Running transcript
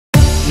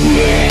Hello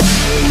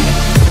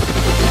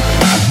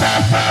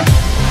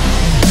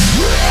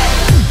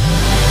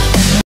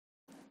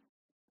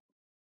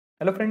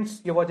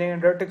friends, you're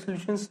watching Redhat Tech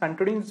Solutions, and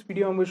today in this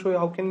video I'm going to show you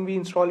how can we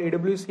install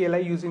AWS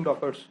CLI using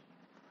Dockers.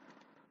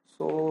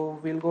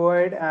 So we'll go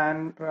ahead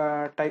and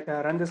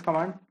run this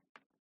command: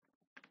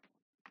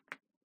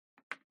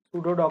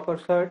 sudo docker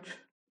search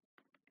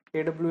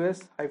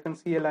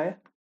AWS-CLI.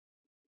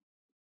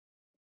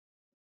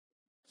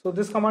 So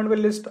this command will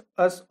list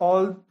us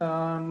all,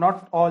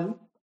 not all,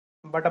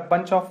 but a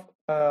bunch of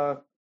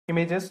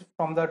images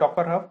from the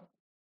Docker Hub.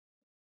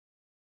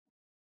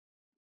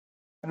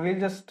 And we'll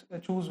just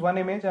choose one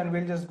image and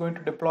we're just going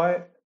to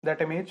deploy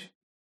that image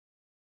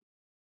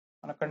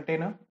on a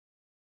container.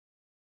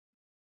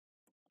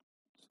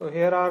 So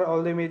here are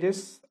all the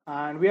images,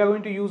 and we are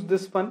going to use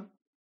this one.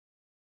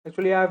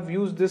 Actually, I have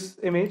used this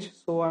image,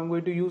 so I'm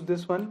going to use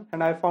this one,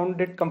 and I found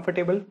it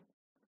comfortable.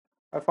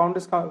 I found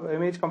this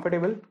image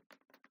comfortable.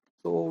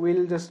 So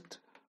we'll just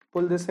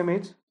pull this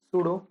image,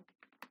 sudo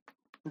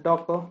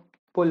docker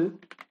pull,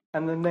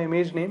 and then the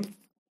image name.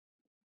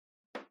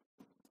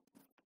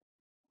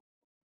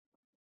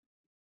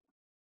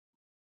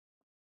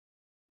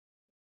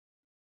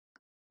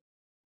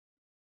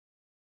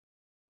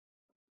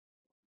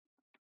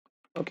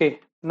 Okay,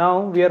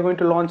 now we are going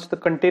to launch the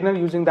container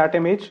using that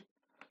image.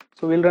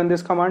 So we'll run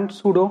this command,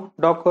 sudo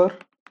docker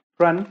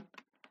run.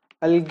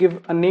 I'll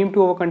give a name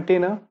to our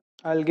container.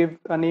 I'll give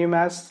a name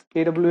as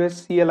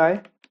AWS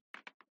CLI,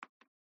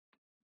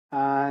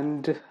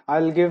 and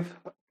I'll give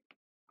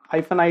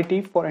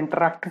 -it for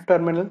interactive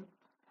terminal,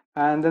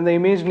 and then the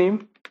image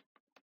name,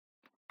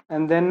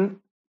 and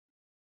then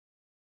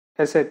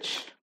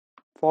sh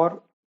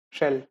for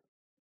shell.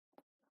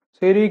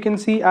 So here you can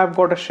see I've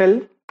got a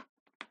shell.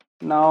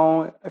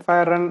 Now if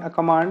I run a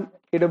command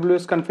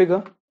AWS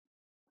configure,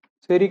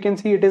 so here you can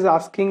see it is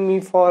asking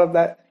me for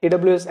the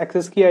AWS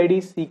access key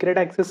ID, secret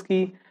access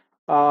key,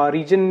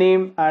 region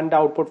name, and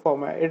output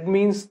format. It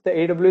means the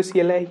AWS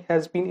CLI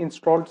has been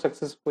installed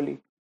successfully.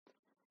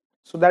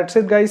 So that's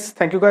it guys.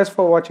 Thank you guys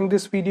for watching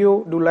this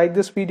video. Do like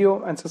this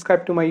video and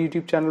subscribe to my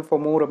YouTube channel for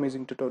more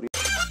amazing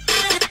tutorials.